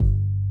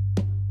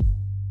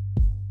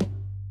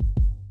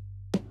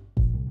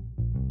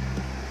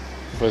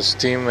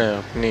बस्ती में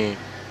अपनी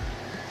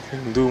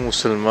हिंदू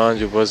मुसलमान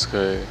जो बस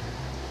गए,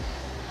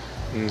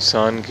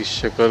 इंसान की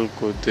शक्ल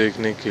को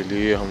देखने के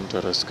लिए हम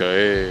तरस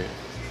गए।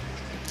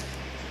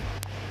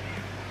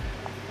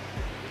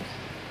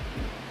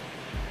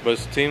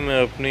 बस्ती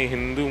में अपनी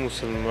हिंदू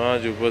मुसलमान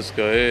जो बस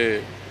गए,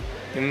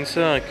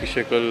 इंसान की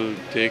शक्ल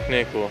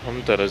देखने को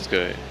हम तरस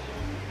गए।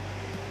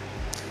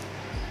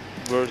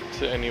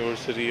 Birth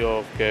anniversary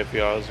of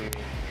faeieeoss।